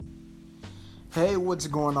Hey, what's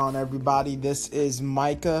going on, everybody? This is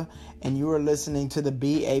Micah, and you are listening to the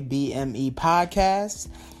BABME podcast,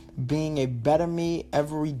 being a better me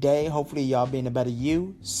every day. Hopefully, y'all being a better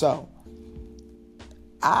you. So,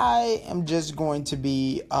 I am just going to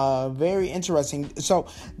be very interesting. So,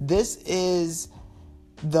 this is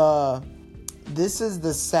the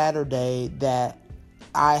Saturday that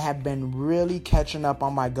I have been really catching up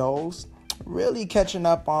on my goals. Really catching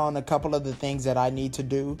up on a couple of the things that I need to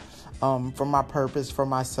do for my purpose, for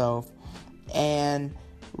myself, and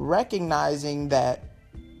recognizing that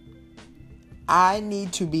I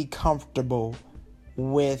need to be comfortable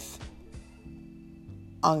with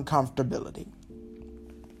uncomfortability.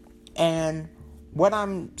 And what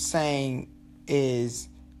I'm saying is,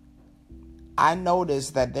 I notice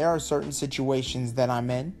that there are certain situations that I'm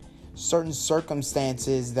in, certain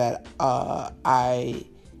circumstances that I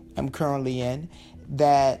am currently in,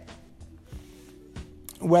 that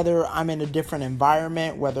whether I'm in a different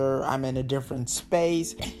environment, whether I'm in a different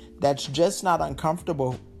space, that's just not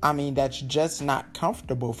uncomfortable. That's just not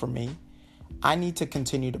comfortable for me. I need to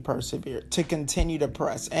continue to persevere, to continue to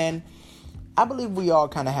press. And I believe we all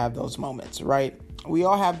kind of have those moments, right? We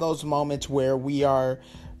all have those moments where we are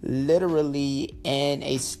literally in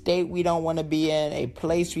a state we don't want to be in, a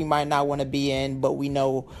place we might not want to be in, but we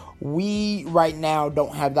know we right now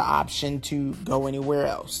don't have the option to go anywhere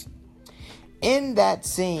else. In that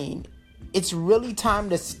scene, it's really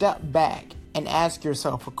time to step back and ask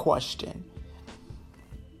yourself a question.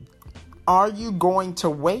 Are you going to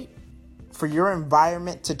wait for your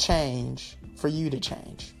environment to change for you to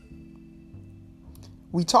change?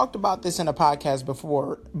 We talked about this in a podcast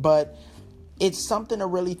before, but it's something to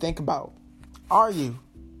really think about. Are you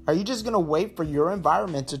just going to wait for your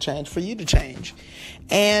environment to change for you to change?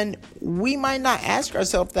 And we might not ask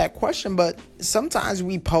ourselves that question, but sometimes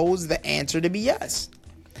we pose the answer to be yes.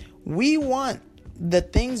 We want the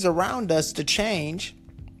things around us to change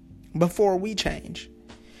before we change.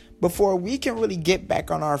 Before we can really get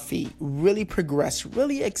back on our feet, really progress,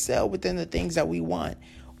 really excel within the things that we want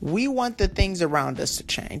the things around us to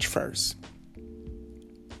change first.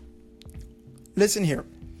 Listen here.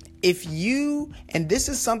 And this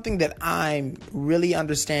is something that I'm really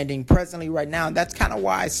understanding presently right now. And that's kind of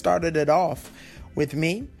why I started it off with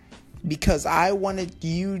me, because I wanted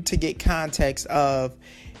you to get context of,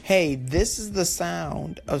 hey, this is the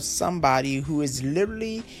sound of somebody who is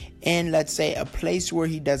literally in, let's say, a place where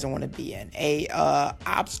he doesn't want to be in, a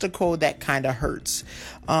obstacle that kind of hurts,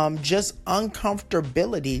 just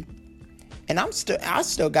uncomfortability. And I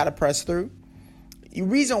still got to press through. The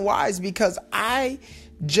reason why is because I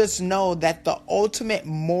just know that the ultimate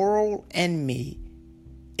moral in me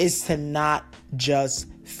is to not just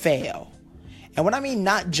fail. And when I mean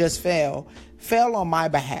not just fail on my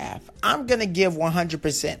behalf. I'm going to give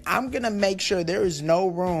 100%. I'm going to make sure there is no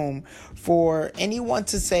room for anyone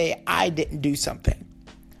to say I didn't do something.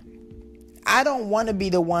 I don't want to be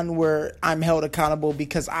the one where I'm held accountable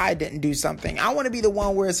because I didn't do something. I want to be the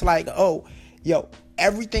one where it's like, oh,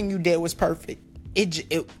 everything you did was perfect.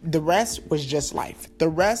 The rest was just life. The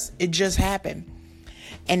rest, it just happened.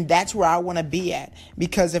 And that's where I want to be at.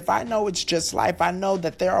 Because if I know it's just life, I know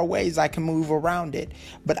that there are ways I can move around it.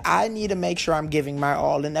 But I need to make sure I'm giving my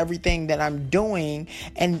all in everything that I'm doing.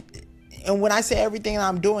 And when I say everything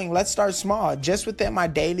I'm doing, let's start small. Just within my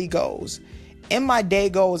daily goals. In my day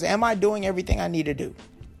goals, am I doing everything I need to do?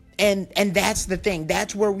 And that's the thing.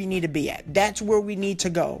 That's where we need to be at. That's where we need to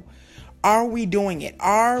go. Are we doing it?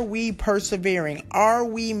 Are we persevering? Are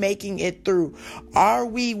we making it through? Are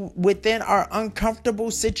we within our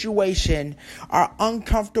uncomfortable situation, our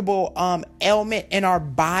uncomfortable ailment in our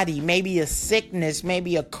body, maybe a sickness,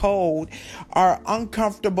 maybe a cold, our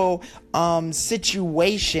uncomfortable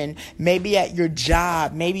situation, maybe at your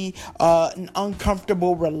job, maybe an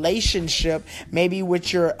uncomfortable relationship, maybe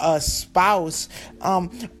with your spouse?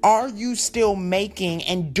 Are you still making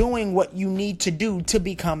and doing what you need to do to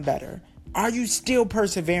become better? Are you still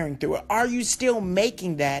persevering through it? Are you still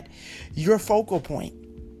making that your focal point?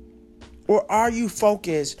 Or are you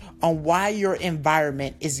focused on why your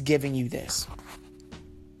environment is giving you this?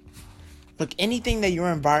 Look, anything that your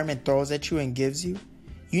environment throws at you and gives you,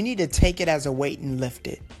 you need to take it as a weight and lift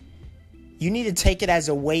it. You need to take it as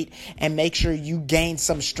a weight and make sure you gain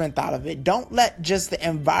some strength out of it. Don't let just the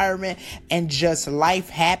environment and just life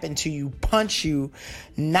happen to you, punch you,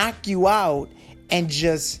 knock you out, and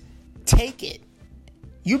just take it.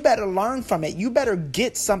 You better learn from it. You better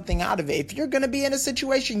get something out of it. If you're going to be in a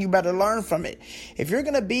situation, you better learn from it. If you're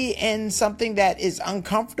going to be in something that is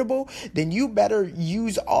uncomfortable, then you better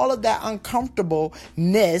use all of that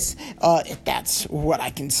uncomfortableness, if that's what I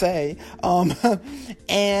can say,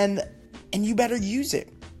 and and you better use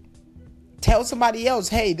it. Tell somebody else,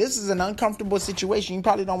 hey, this is an uncomfortable situation. You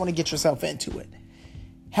probably don't want to get yourself into it.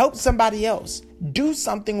 Help somebody else. Do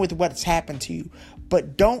something with what's happened to you.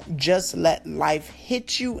 But don't just let life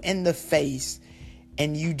hit you in the face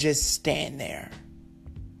and you just stand there.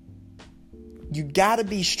 You got to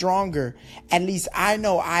be stronger. At least I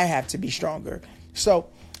know I have to be stronger. So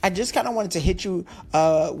I just kind of wanted to hit you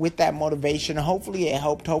with that motivation. Hopefully it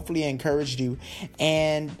helped. Hopefully it encouraged you.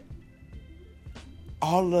 And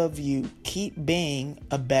all of you, keep being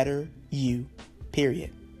a better you,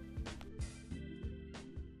 period.